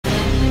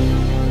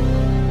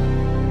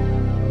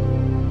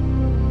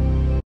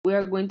we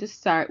are going to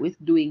start with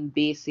doing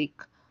basic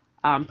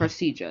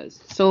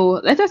procedures. So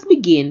let us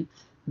begin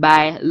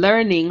by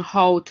learning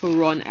how to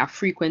run a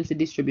frequency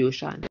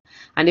distribution.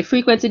 And the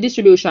frequency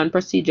distribution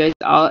procedure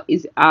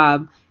is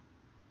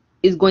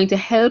going to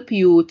help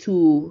you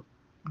to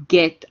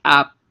get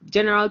a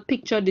general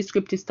picture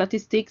descriptive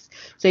statistics.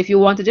 So if you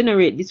want to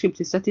generate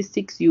descriptive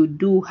statistics, you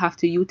do have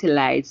to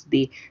utilize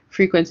the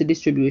frequency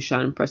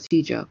distribution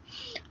procedure.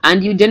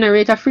 And you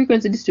generate a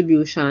frequency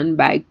distribution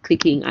by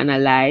clicking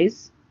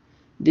Analyze,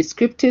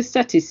 Descriptive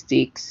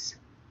Statistics,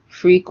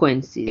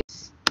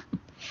 Frequencies.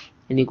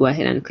 And you go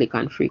ahead and click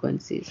on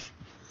Frequencies.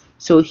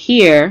 So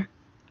here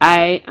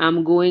I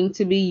am going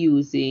to be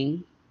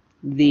using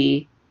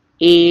the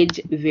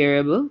age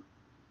variable.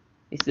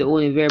 It's the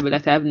only variable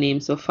that I've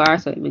named so far,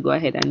 so let me go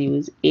ahead and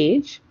use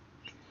age.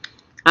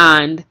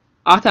 And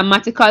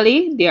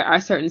automatically, there are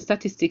certain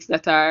statistics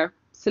that are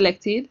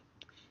selected: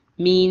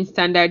 mean,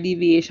 standard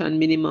deviation,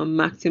 minimum,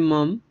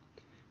 maximum,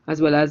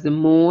 as well as the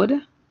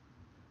mode.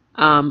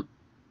 I'm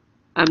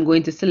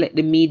going to select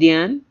the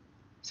median.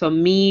 So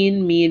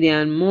mean,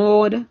 median,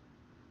 mode,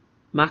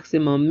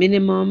 maximum,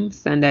 minimum,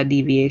 standard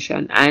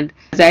deviation. And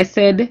as I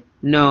said,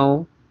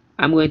 now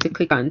I'm going to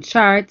click on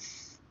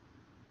charts.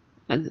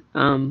 And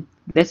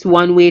that's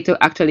one way to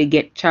actually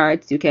get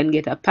charts. You can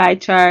get a pie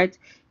chart,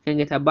 you can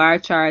get a bar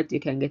chart, you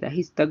can get a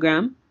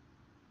histogram,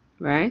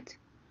 right?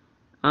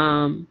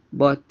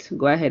 But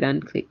go ahead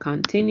and click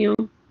continue.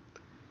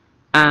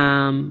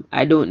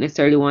 I don't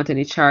necessarily want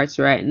any charts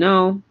right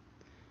now.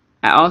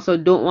 I also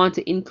don't want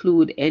to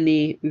include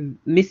any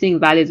missing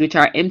values, which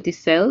are empty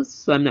cells,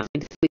 so I'm not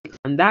going to click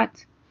on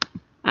that.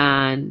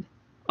 And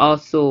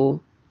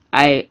also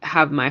I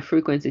have my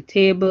frequency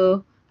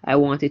table. I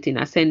want it in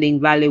ascending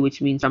value, which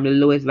means from the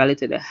lowest value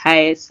to the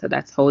highest. So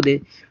that's how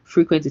the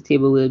frequency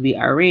table will be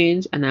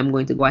arranged. And I'm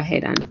going to go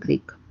ahead and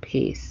click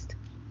paste.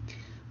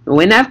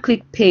 When I've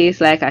clicked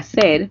paste, like I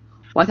said,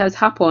 what has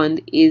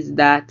happened is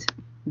that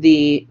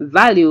the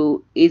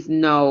value is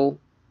now,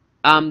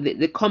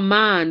 the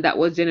command that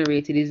was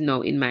generated is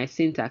now in my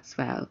syntax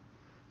file.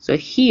 So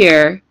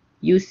here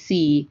you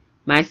see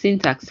my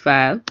syntax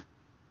file,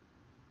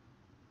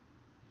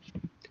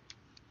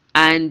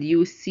 and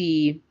you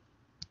see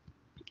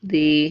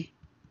the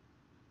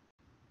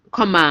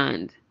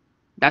command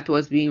that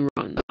was being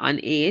run on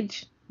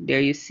age. There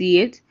you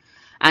see it.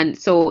 And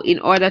so in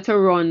order to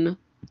run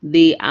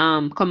the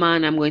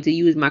command, I'm going to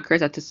use my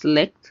cursor to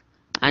select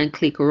and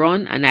click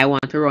run, and I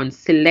want to run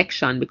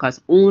selection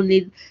because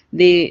only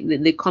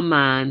the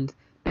command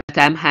that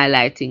I'm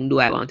highlighting do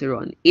I want to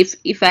run.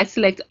 If I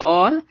select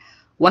all,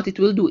 what it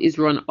will do is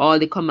run all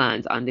the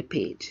commands on the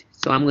page.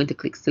 So I'm going to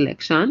click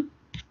selection.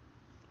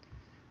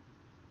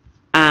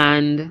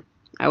 And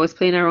I was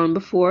playing around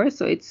before,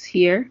 so it's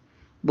here,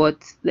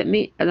 but let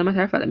me, as a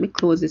matter of fact, let me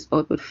close this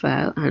output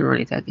file and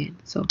run it again.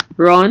 So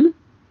run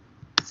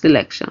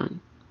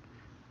selection,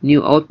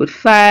 new output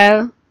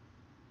file.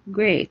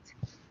 Great.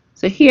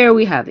 So here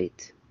we have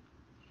it.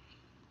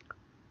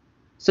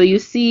 So you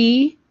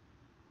see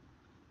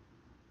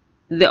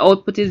the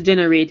output is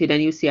generated,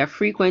 and you see a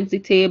frequency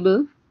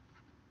table,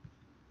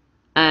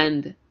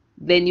 and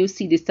then you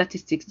see the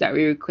statistics that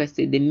we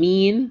requested: the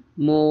mean,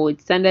 mode,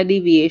 standard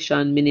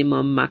deviation,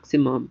 minimum,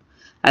 maximum,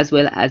 as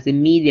well as the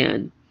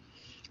median.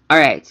 All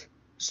right.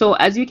 So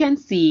as you can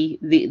see,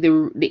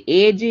 the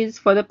ages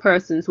for the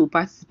persons who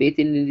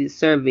participated in this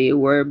survey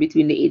were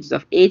between the ages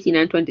of 18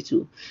 and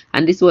 22.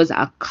 And this was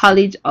a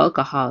college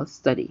alcohol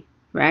study,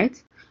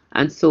 right?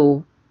 And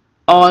so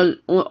all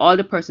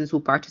the persons who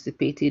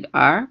participated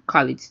are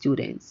college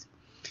students.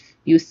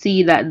 You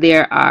see that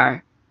there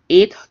are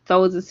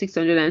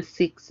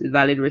 8,606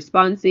 valid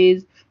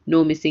responses,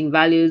 no missing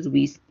values.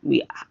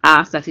 We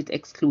ask that it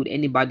exclude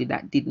anybody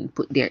that didn't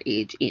put their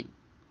age in.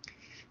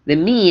 The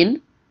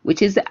mean,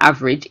 which is the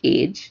average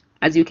age,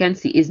 as you can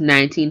see, is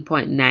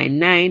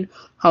 19.99.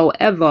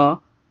 However,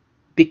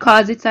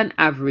 because it's an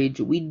average,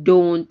 we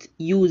don't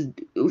use,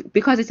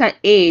 because it's an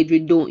age, we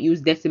don't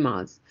use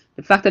decimals.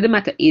 The fact of the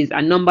matter is,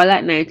 a number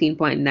like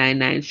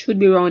 19.99 should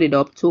be rounded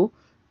up to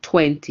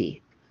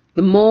 20.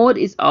 The mode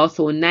is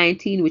also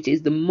 19, which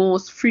is the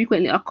most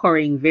frequently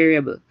occurring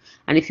variable.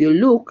 And if you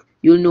look,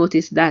 you'll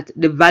notice that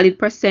the valid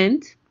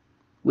percent,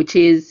 which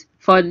is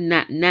for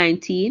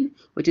 19,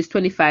 which is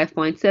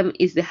 25.7,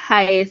 is the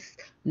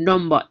highest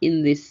number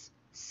in this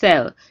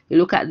cell. You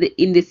look at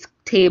in this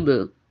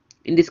table,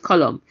 in this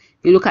column,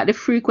 you look at the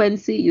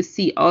frequency, you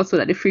see also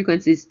that the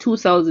frequency is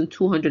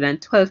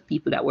 2,212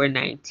 people that were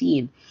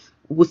 19,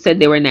 who said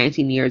they were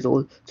 19 years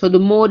old. So the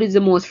mode is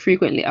the most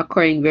frequently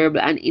occurring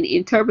variable, and in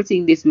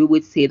interpreting this, we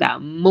would say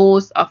that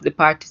most of the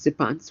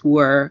participants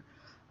were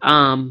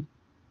 19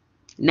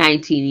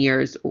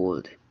 years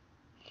old.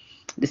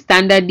 The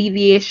standard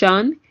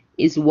deviation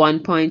is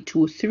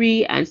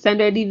 1.23, and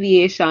standard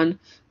deviation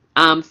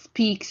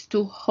speaks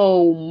to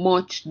how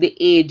much the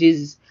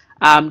ages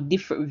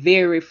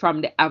vary from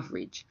the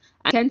average.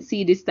 And you can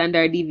see the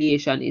standard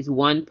deviation is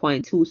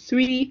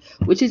 1.23,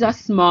 which is a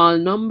small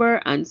number,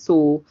 and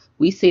so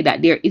we say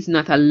that there is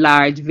not a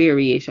large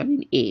variation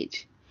in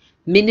age.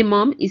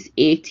 Minimum is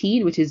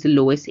 18, which is the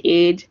lowest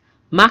age.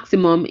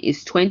 Maximum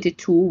is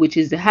 22, which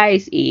is the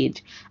highest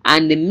age.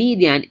 And the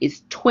median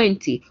is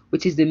 20,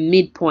 which is the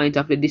midpoint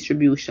of the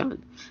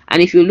distribution.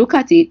 And if you look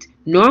at it,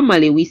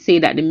 normally we say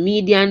that the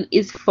median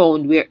is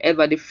found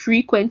wherever the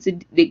frequency,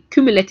 the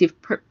cumulative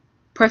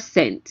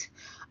percent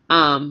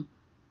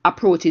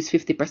approaches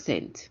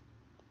 50%.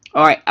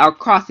 Or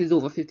crosses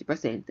over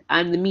 50%.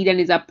 And the median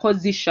is a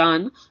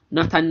position,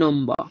 not a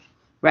number,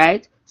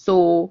 right?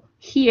 So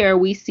here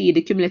we see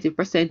the cumulative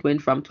percent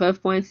went from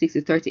 12.6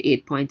 to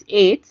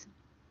 38.8.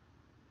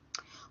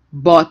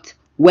 But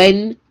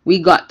when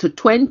we got to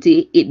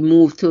 20, it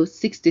moved to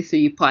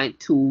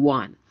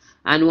 63.21.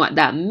 And what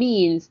that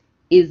means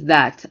is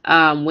that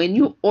when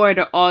you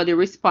order all the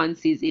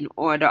responses in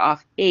order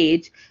of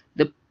age,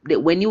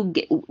 when you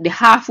get the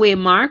halfway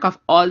mark of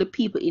all the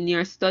people in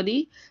your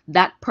study,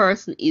 that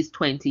person is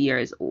 20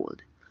 years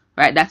old,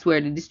 right? That's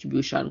where the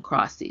distribution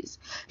crosses.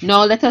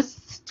 Now let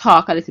us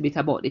talk a little bit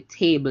about the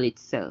table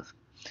itself.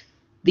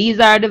 These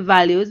are the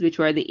values, which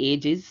were the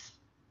ages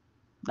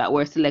that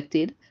were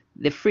selected.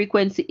 The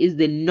frequency is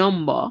the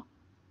number,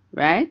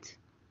 right,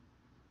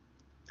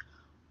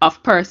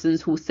 of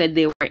persons who said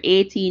they were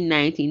 18,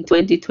 19,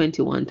 20,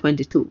 21,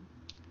 22.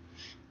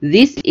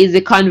 This is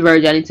the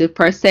conversion into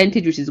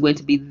percentage, which is going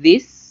to be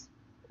this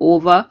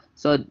over,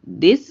 so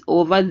this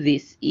over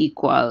this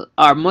equal,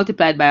 or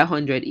multiplied by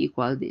 100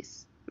 equal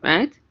this,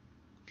 right?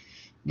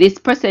 This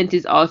percent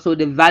is also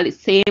the valid,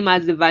 same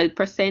as the valid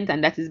percent,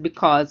 and that is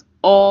because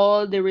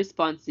all the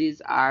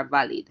responses are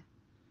valid,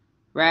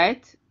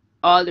 right?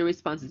 All the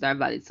responses are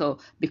valid. So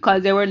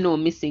because there were no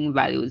missing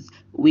values,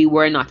 we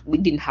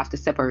didn't have to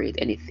separate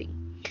anything.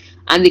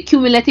 And the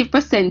cumulative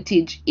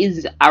percentage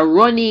is a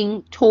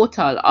running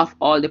total of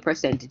all the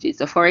percentages.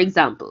 So for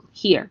example,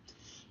 here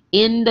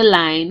in the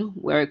line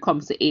where it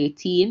comes to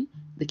 18,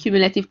 the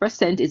cumulative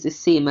percent is the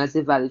same as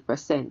the valid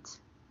percent.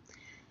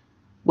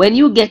 When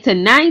you get to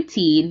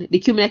 19, the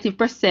cumulative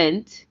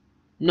percent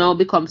now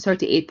becomes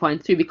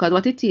 38.3, because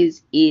what it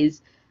is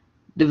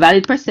the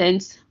valid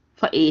percent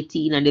for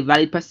 18 and the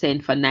valid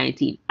percent for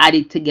 19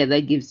 added together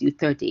gives you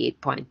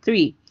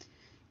 38.3.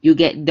 You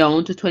get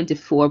down to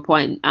 24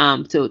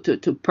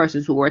 to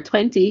persons who were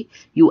 20.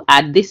 You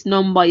add this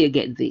number, you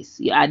get this.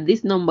 You add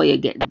this number, you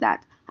get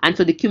that. And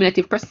so the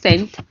cumulative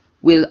percent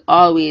will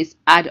always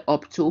add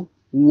up to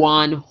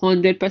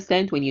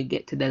 100% when you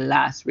get to the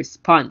last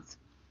response.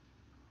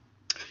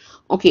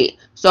 Okay,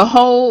 so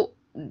how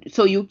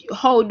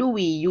do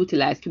we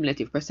utilize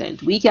cumulative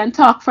percent? We can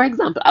talk, for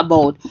example,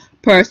 about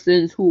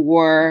persons who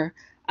were,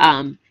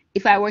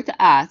 if I were to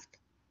ask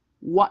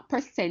what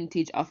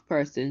percentage of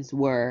persons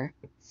were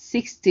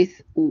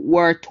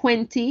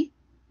 20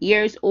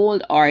 years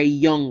old or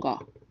younger,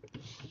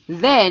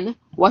 then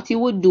what you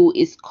would do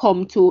is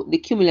come to the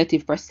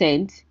cumulative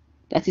percent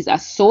that is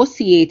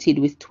associated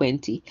with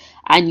 20,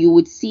 and you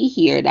would see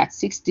here that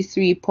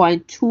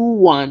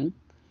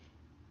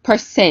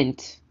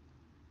 63.21%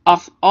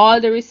 of all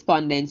the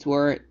respondents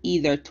were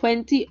either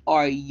 20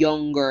 or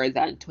younger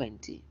than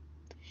 20.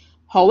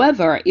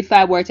 However, if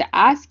I were to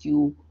ask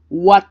you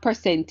what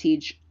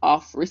percentage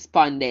of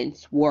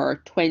respondents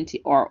were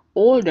 20 or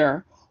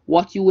older,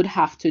 what you would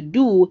have to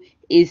do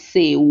is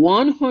say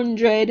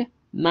 100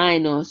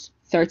 minus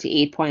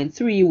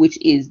 38.3, which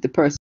is the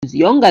persons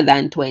younger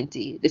than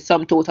 20, the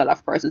sum total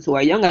of persons who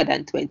are younger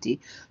than 20.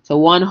 So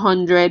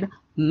 100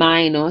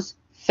 minus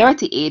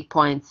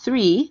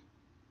 38.3,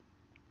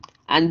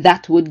 and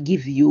that would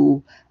give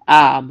you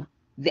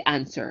the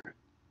answer.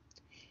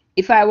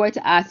 If I were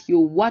to ask you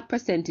what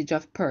percentage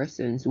of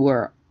persons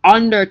were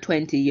under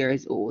 20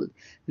 years old,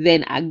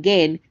 then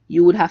again,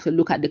 you would have to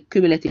look at the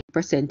cumulative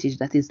percentage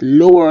that is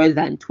lower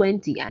than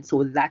 20, and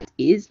so that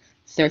is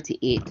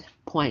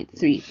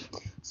 38.3.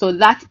 So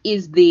that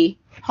is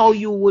how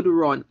you would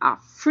run a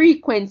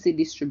frequency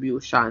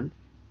distribution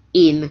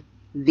in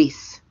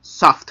this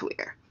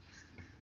software.